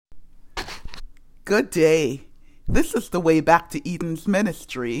Good day. This is the Way Back to Eden's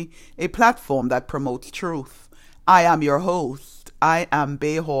Ministry, a platform that promotes truth. I am your host. I am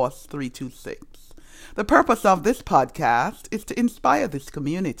Bayhorse326. The purpose of this podcast is to inspire this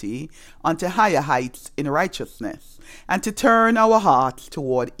community onto higher heights in righteousness and to turn our hearts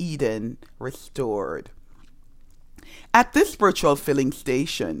toward Eden restored. At this spiritual filling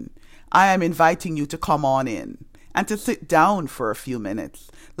station, I am inviting you to come on in and to sit down for a few minutes,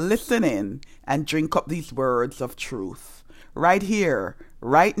 listen in, and drink up these words of truth. Right here,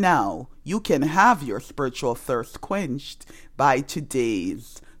 right now, you can have your spiritual thirst quenched by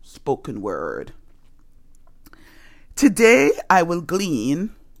today's spoken word. Today, I will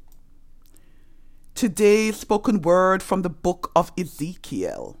glean today's spoken word from the book of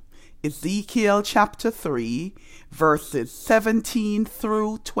Ezekiel. Ezekiel chapter 3, verses 17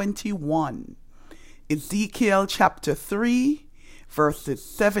 through 21. Ezekiel chapter 3, verses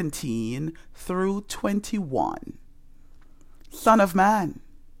 17 through 21. Son of man,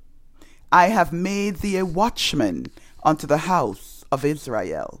 I have made thee a watchman unto the house of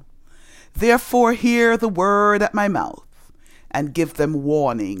Israel. Therefore hear the word at my mouth, and give them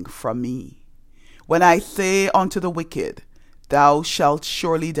warning from me. When I say unto the wicked, Thou shalt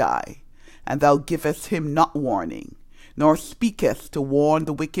surely die, and thou givest him not warning, nor speakest to warn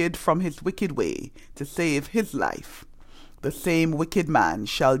the wicked from his wicked way, to save his life. The same wicked man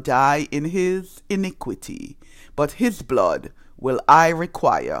shall die in his iniquity, but his blood will I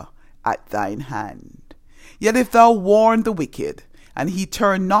require at thine hand. Yet if thou warn the wicked, and he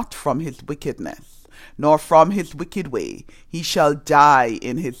turn not from his wickedness, nor from his wicked way, he shall die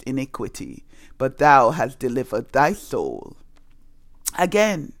in his iniquity, but thou hast delivered thy soul.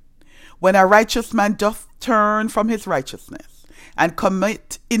 Again, when a righteous man doth turn from his righteousness, and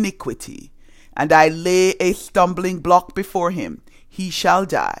commit iniquity, and I lay a stumbling block before him, he shall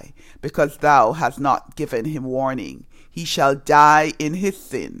die, because thou hast not given him warning. He shall die in his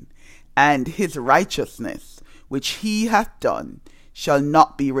sin, and his righteousness, which he hath done, shall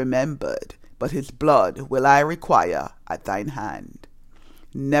not be remembered, but his blood will I require at thine hand.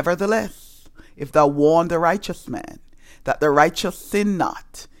 Nevertheless, if thou warn the righteous man, that the righteous sin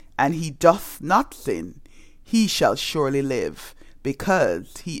not, and he doth not sin, he shall surely live,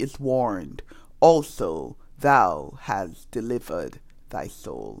 because he is warned. Also thou hast delivered thy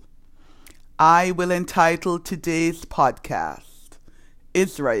soul. I will entitle today's podcast,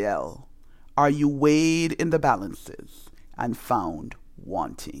 Israel, Are You Weighed in the Balances and Found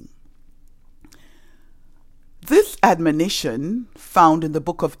Wanting? This admonition, found in the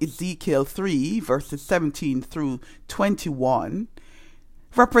book of Ezekiel 3, verses 17 through 21,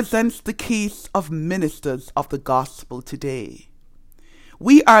 represents the case of ministers of the gospel today.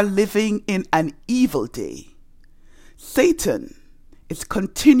 We are living in an evil day. Satan is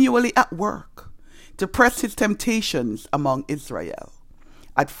continually at work to press his temptations among Israel.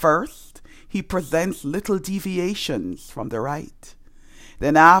 At first, he presents little deviations from the right.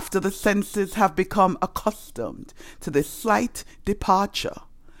 Then after the senses have become accustomed to this slight departure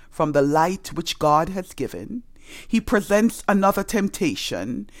from the light which God has given, he presents another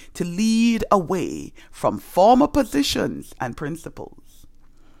temptation to lead away from former positions and principles.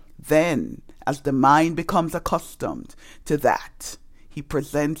 Then, as the mind becomes accustomed to that, he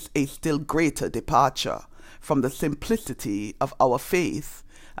presents a still greater departure from the simplicity of our faith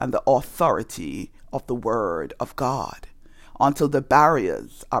and the authority of the Word of God, until the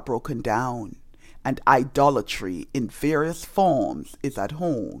barriers are broken down and idolatry in various forms is at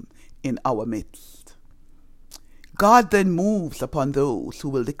home in our midst. God then moves upon those who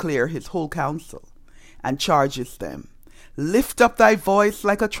will declare his whole counsel and charges them, Lift up thy voice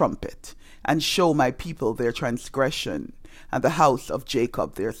like a trumpet, and show my people their transgression, and the house of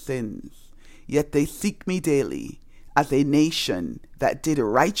Jacob their sins. Yet they seek me daily, as a nation that did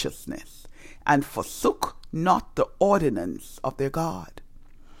righteousness, and forsook not the ordinance of their God.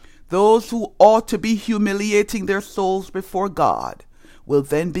 Those who ought to be humiliating their souls before God will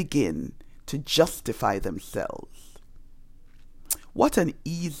then begin to justify themselves. What an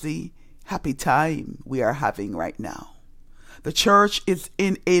easy, happy time we are having right now. The church is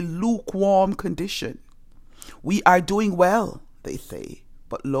in a lukewarm condition. We are doing well, they say,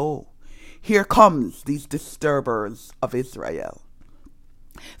 but lo, here comes these disturbers of Israel.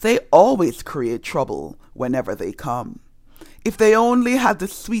 They always create trouble whenever they come. If they only had the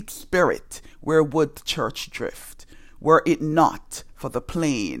sweet spirit, where would the church drift, were it not for the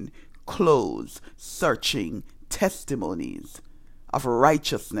plain, close, searching testimonies of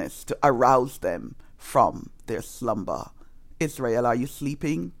righteousness to arouse them from their slumber. Israel, are you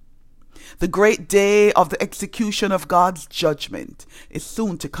sleeping? The great day of the execution of God's judgment is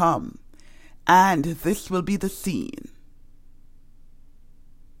soon to come, And this will be the scene.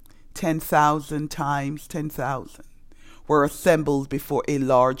 10,000 times 10,000 were assembled before a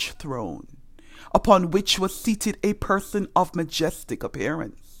large throne, upon which was seated a person of majestic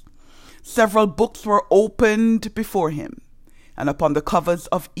appearance. Several books were opened before him, and upon the covers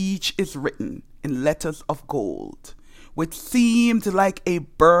of each is written in letters of gold, which seemed like a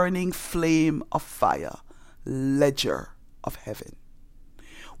burning flame of fire, ledger of heaven.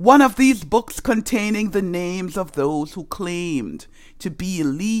 One of these books, containing the names of those who claimed to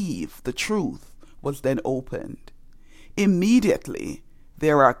believe the truth, was then opened. Immediately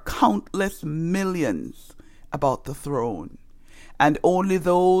there are countless millions about the throne, and only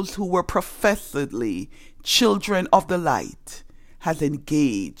those who were professedly children of the light has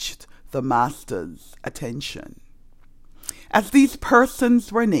engaged the Master's attention. As these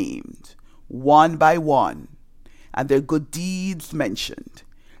persons were named, one by one, and their good deeds mentioned,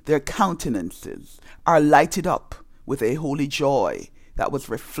 their countenances are lighted up with a holy joy that was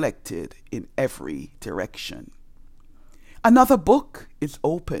reflected in every direction. Another book is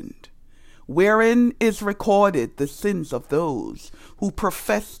opened, wherein is recorded the sins of those who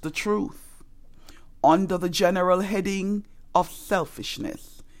profess the truth. Under the general heading of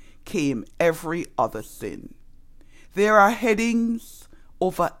selfishness came every other sin. There are headings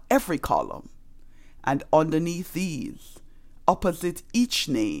over every column, and underneath these, opposite each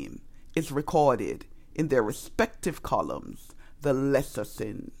name, is recorded in their respective columns the lesser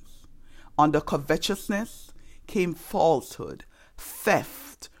sins. Under covetousness came falsehood,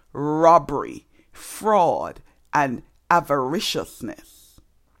 theft, robbery, fraud, and avariciousness.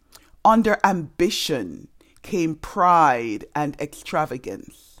 Under ambition came pride and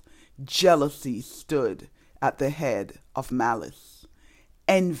extravagance. Jealousy stood at the head of malice.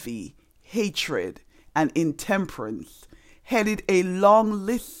 Envy, hatred, and intemperance headed a long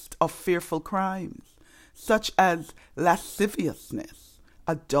list of fearful crimes, such as lasciviousness,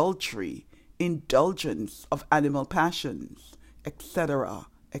 adultery, indulgence of animal passions, etc.,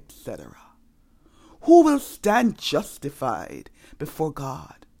 etc. Who will stand justified before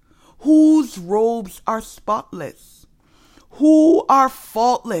God? Whose robes are spotless? Who are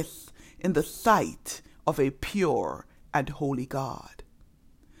faultless in the sight of a pure and holy God?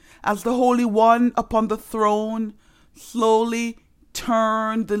 As the Holy One upon the throne slowly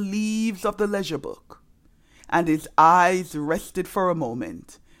turned the leaves of the ledger book, and his eyes rested for a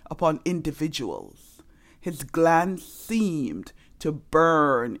moment upon individuals, his glance seemed to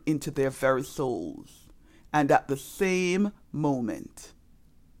burn into their very souls, and at the same moment,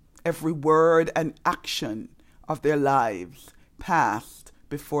 every word and action of their lives passed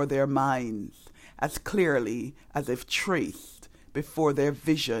before their minds as clearly as if traced before their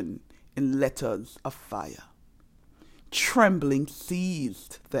vision in letters of fire. Trembling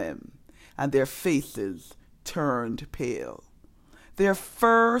seized them, and their faces turned pale. Their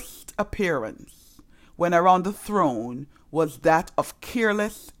first appearance, when around the throne, was that of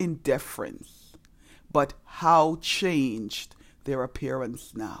careless indifference. But how changed their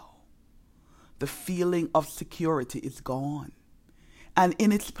appearance now! The feeling of security is gone, and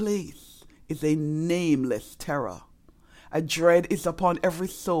in its place is a nameless terror. A dread is upon every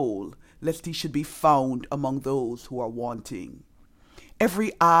soul, lest he should be found among those who are wanting.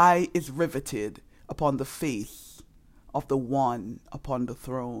 Every eye is riveted upon the face of the one upon the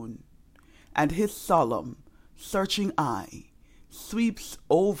throne, and his solemn, searching eye sweeps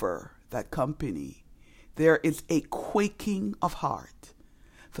over that company. There is a quaking of heart,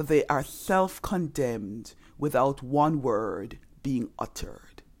 for they are self-condemned without one word being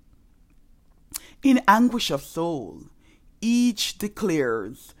uttered. In anguish of soul, each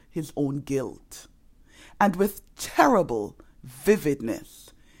declares his own guilt, and with terrible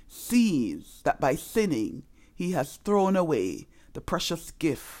vividness sees that by sinning he has thrown away the precious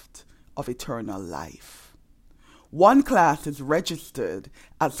gift of eternal life. One class is registered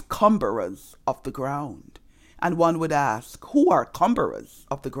as cumberers of the ground, and one would ask, who are cumberers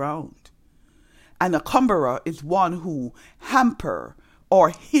of the ground? And a cumberer is one who hamper or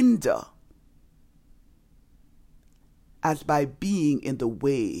hinder, as by being in the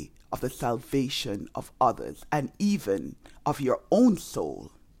way of the salvation of others and even of your own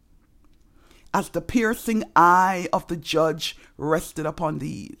soul. As the piercing eye of the judge rested upon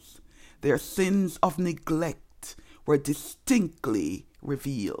these, their sins of neglect were distinctly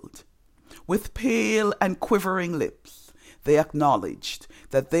revealed. With pale and quivering lips, they acknowledged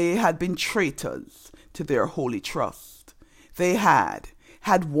that they had been traitors to their holy trust. They had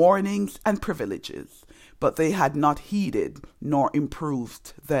warnings and privileges, but they had not heeded nor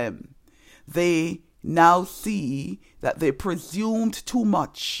improved them. They now see that they presumed too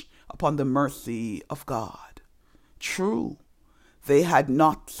much upon the mercy of God. True, they had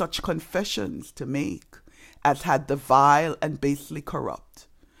not such confessions to make as had the vile and basely corrupt,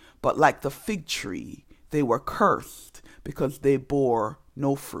 but like the fig tree, they were cursed because they bore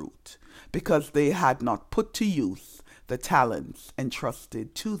no fruit, because they had not put to use the talents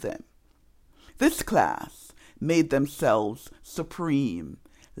entrusted to them. This class made themselves supreme,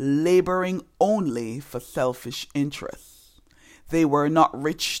 laboring only for selfish interests. They were not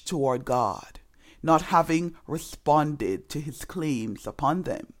rich toward God, not having responded to his claims upon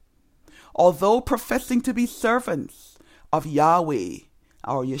them. Although professing to be servants of Yahweh,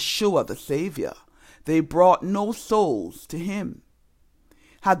 or Yeshua the Savior, they brought no souls to him.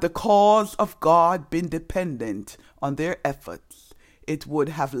 Had the cause of God been dependent on their efforts, it would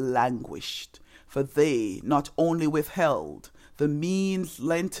have languished, for they not only withheld the means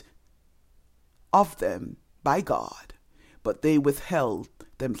lent of them by God, but they withheld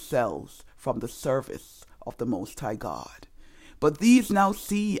themselves from the service of the Most High God. But these now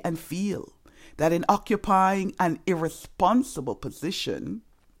see and feel that in occupying an irresponsible position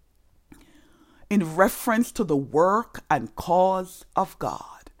in reference to the work and cause of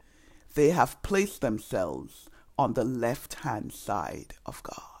God, they have placed themselves on the left-hand side of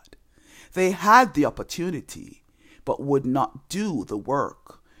God. They had the opportunity, but would not do the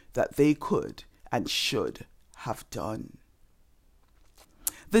work that they could and should have done.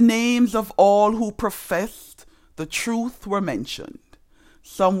 The names of all who professed the truth were mentioned.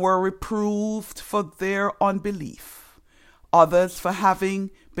 Some were reproved for their unbelief, others for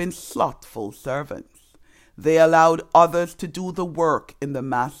having been slothful servants. They allowed others to do the work in the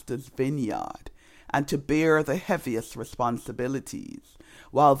master's vineyard and to bear the heaviest responsibilities,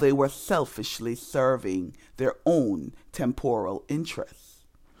 while they were selfishly serving their own temporal interests.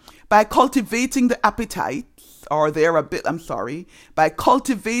 By cultivating the appetites, by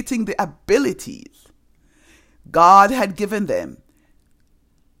cultivating the abilities God had given them,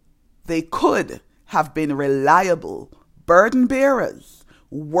 they could have been reliable burden bearers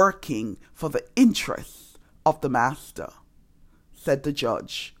working for the interests of the master. Said the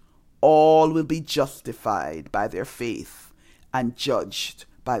judge, all will be justified by their faith and judged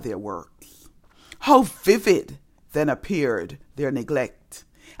by their works. How vivid then appeared their neglect,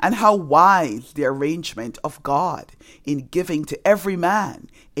 and how wise the arrangement of God in giving to every man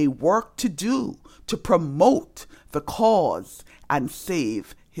a work to do to promote the cause and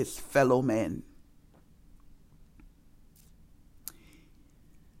save his fellow men.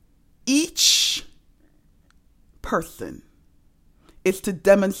 Each person is to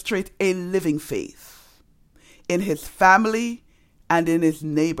demonstrate a living faith in his family and in his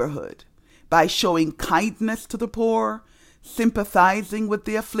neighborhood by showing kindness to the poor, sympathizing with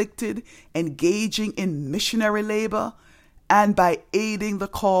the afflicted, engaging in missionary labor, and by aiding the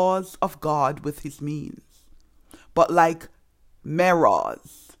cause of God with his means. But like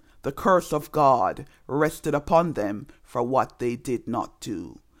Meroz, the curse of God rested upon them for what they did not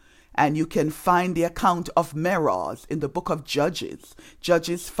do. And you can find the account of Meroz in the book of Judges,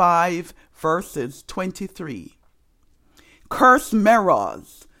 Judges 5, verses 23. Curse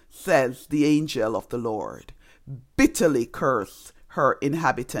Meroz, says the angel of the Lord. Bitterly curse her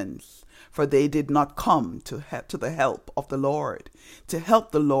inhabitants, for they did not come to the help of the Lord, to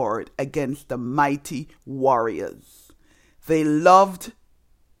help the Lord against the mighty warriors. They loved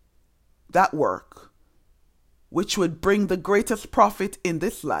that work, which would bring the greatest profit in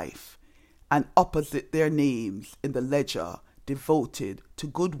this life, and opposite their names in the ledger devoted to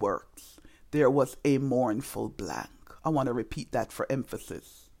good works, there was a mournful blank. I want to repeat that for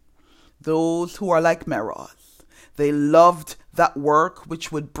emphasis. Those who are like Meroz, they loved that work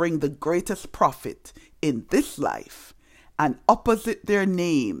which would bring the greatest profit in this life, and opposite their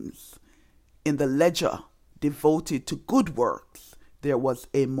names in the ledger devoted to good works, there was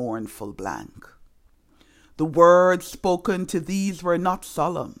a mournful blank. The words spoken to these were not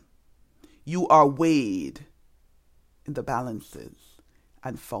solemn. You are weighed in the balances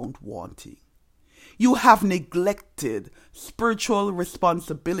and found wanting. You have neglected spiritual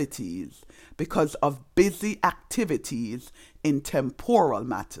responsibilities because of busy activities in temporal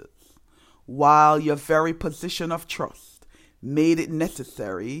matters, while your very position of trust made it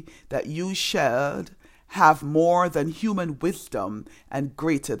necessary that you should have more than human wisdom and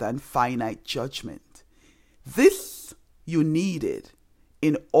greater than finite judgment. This you needed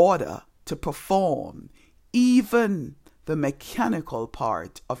in order to perform even the mechanical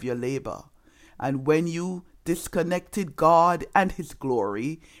part of your labor. And when you disconnected God and his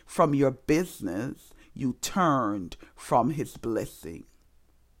glory from your business, you turned from his blessing.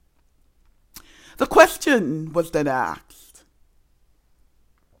 The question was then asked,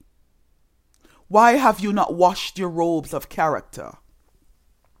 Why have you not washed your robes of character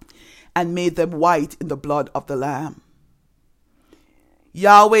and made them white in the blood of the Lamb?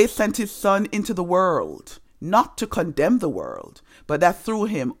 Yahweh sent his Son into the world, not to condemn the world, but that through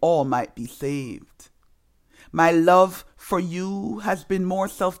him all might be saved. My love for you has been more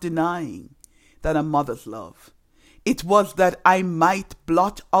self-denying than a mother's love. It was that I might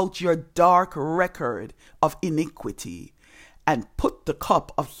blot out your dark record of iniquity and put the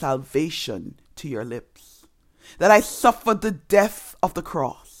cup of salvation to your lips, that I suffered the death of the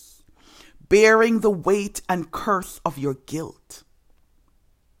cross, bearing the weight and curse of your guilt.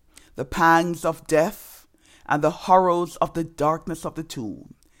 The pangs of death and the horrors of the darkness of the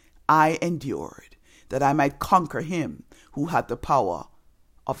tomb I endured, that I might conquer him who had the power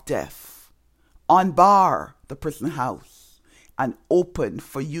of death, unbar the prison house, and open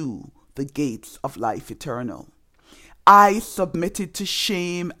for you the gates of life eternal. I submitted to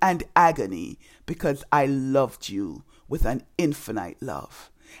shame and agony because I loved you with an infinite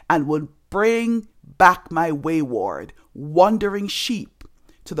love, and would bring back my wayward, wandering sheep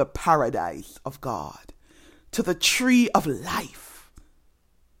to the paradise of God, to the tree of life,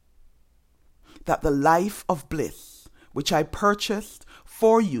 that the life of bliss which I purchased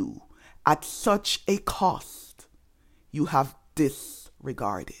for you at such a cost you have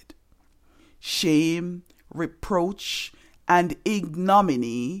disregarded. Shame, reproach, and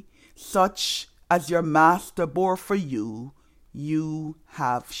ignominy, such as your master bore for you, you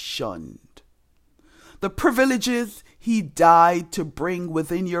have shunned. The privileges he died to bring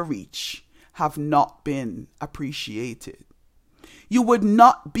within your reach have not been appreciated. You would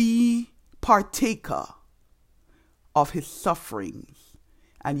not be partaker of his sufferings,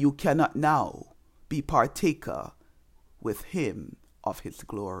 and you cannot now be partaker with him of his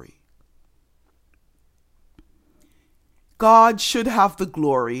glory. God should have the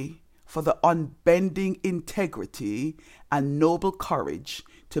glory for the unbending integrity and noble courage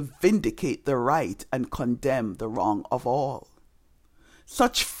to vindicate the right and condemn the wrong of all.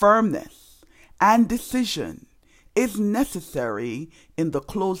 Such firmness and decision is necessary in the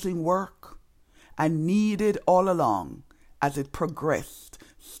closing work and needed all along as it progressed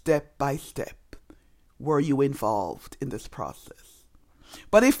step by step. Were you involved in this process?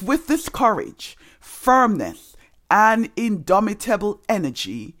 But if with this courage, firmness, and indomitable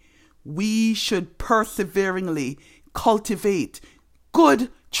energy, we should perseveringly cultivate good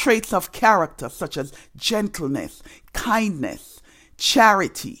traits of character such as gentleness, kindness,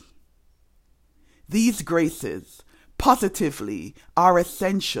 charity. These graces positively are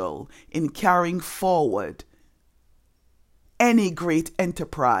essential in carrying forward any great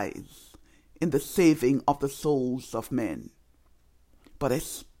enterprise in the saving of the souls of men, but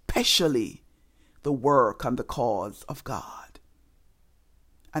especially the work and the cause of God.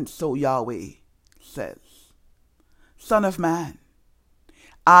 And so Yahweh says, Son of man,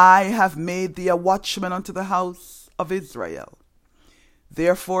 I have made thee a watchman unto the house of Israel.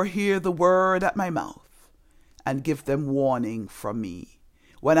 Therefore hear the word at my mouth, and give them warning from me.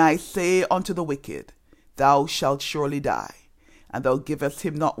 When I say unto the wicked, Thou shalt surely die, and thou givest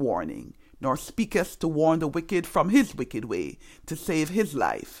him not warning, nor speakest to warn the wicked from his wicked way, to save his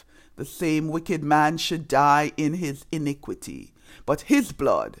life, the same wicked man should die in his iniquity, but his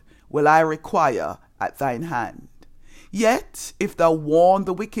blood will I require at thine hand. Yet if thou warn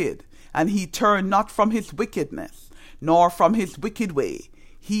the wicked, and he turn not from his wickedness, nor from his wicked way,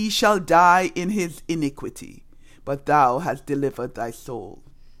 he shall die in his iniquity, but thou hast delivered thy soul.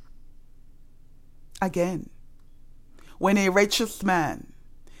 Again, when a righteous man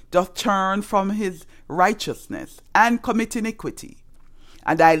doth turn from his righteousness and commit iniquity,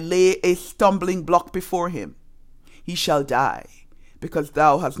 and I lay a stumbling block before him, he shall die, because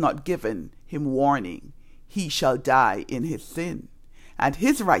thou hast not given him warning. He shall die in his sin, and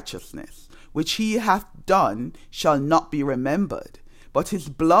his righteousness, which he hath done, shall not be remembered, but his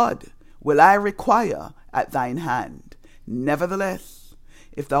blood will I require at thine hand. Nevertheless,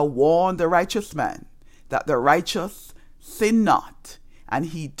 if thou warn the righteous man, that the righteous sin not, and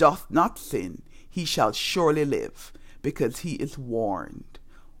he doth not sin, he shall surely live, because he is warned.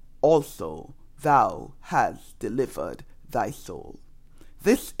 Also thou hast delivered thy soul.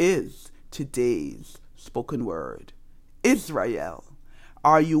 This is today's spoken word. Israel,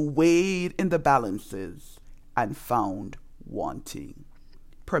 are you weighed in the balances and found wanting?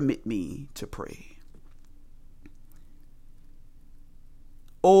 Permit me to pray.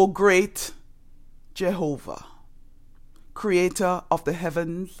 O great Jehovah, creator of the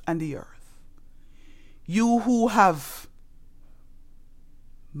heavens and the earth, you who have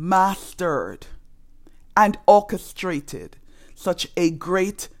mastered and orchestrated such a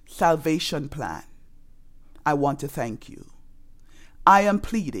great salvation plan, I want to thank you. I am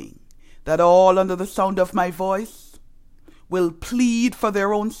pleading that all under the sound of my voice will plead for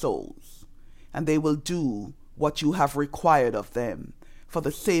their own souls, and they will do what you have required of them for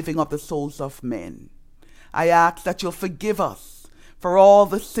the saving of the souls of men. I ask that you'll forgive us for all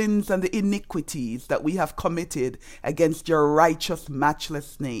the sins and the iniquities that we have committed against your righteous,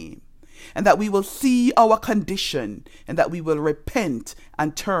 matchless name, and that we will see our condition, and that we will repent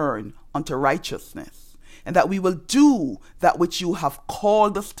and turn unto righteousness, and that we will do that which you have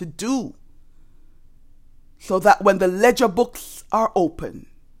called us to do, so that when the ledger books are open,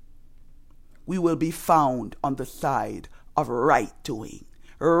 we will be found on the side of right doing,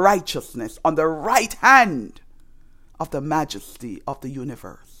 righteousness, on the right hand of the majesty of the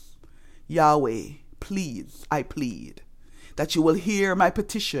universe. Yahweh, please, I plead that you will hear my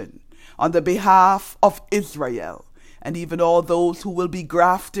petition on the behalf of Israel and even all those who will be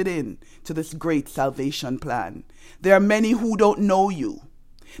grafted in to this great salvation plan. There are many who don't know you.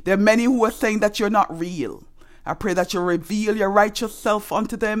 There are many who are saying that you're not real. I pray that you reveal your righteous self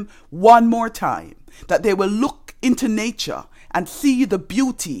unto them one more time, that they will look into nature and see the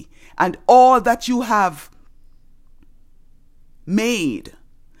beauty and all that you have made,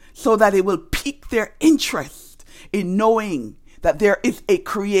 so that it will pique their interest in knowing that there is a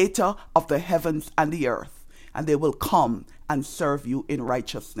creator of the heavens and the earth, and they will come and serve you in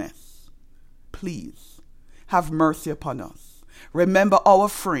righteousness. Please have mercy upon us. Remember our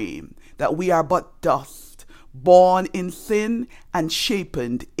frame, that we are but dust, born in sin and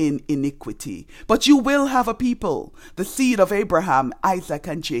shapen in iniquity. But you will have a people, the seed of Abraham, Isaac,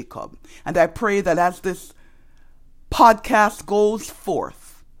 and Jacob. And I pray that as this podcast goes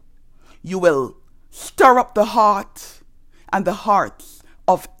forth, you will stir up the heart and the hearts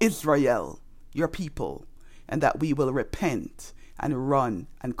of Israel, your people, and that we will repent and run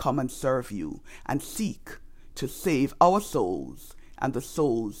and come and serve you and seek to save our souls and the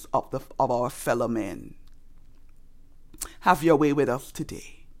souls of our fellow men. Have your way with us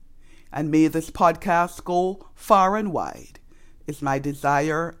today, and may this podcast go far and wide, is my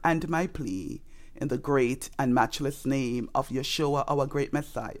desire and my plea, in the great and matchless name of Yeshua, our great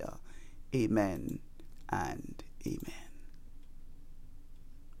Messiah. Amen and amen.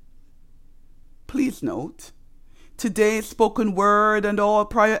 Please note, today's spoken word and all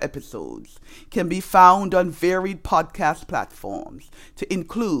prior episodes can be found on varied podcast platforms, to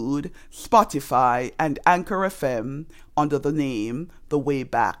include Spotify and Anchor FM under the name The Way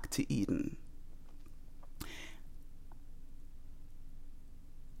Back to Eden.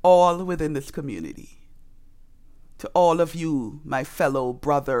 All within this community. To all of you, my fellow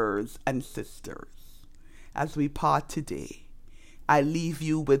brothers and sisters, as we part today, I leave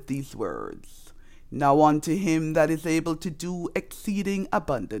you with these words. Now unto him that is able to do exceeding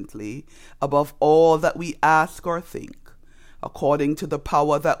abundantly above all that we ask or think, according to the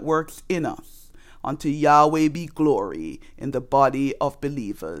power that works in us, unto Yahweh be glory in the body of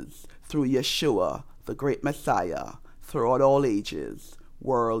believers, through Yeshua, the great Messiah, throughout all ages,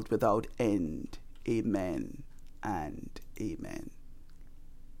 world without end. Amen and amen.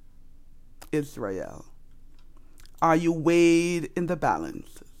 Israel, are you weighed in the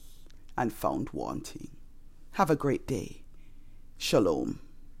balances and found wanting? Have a great day. Shalom.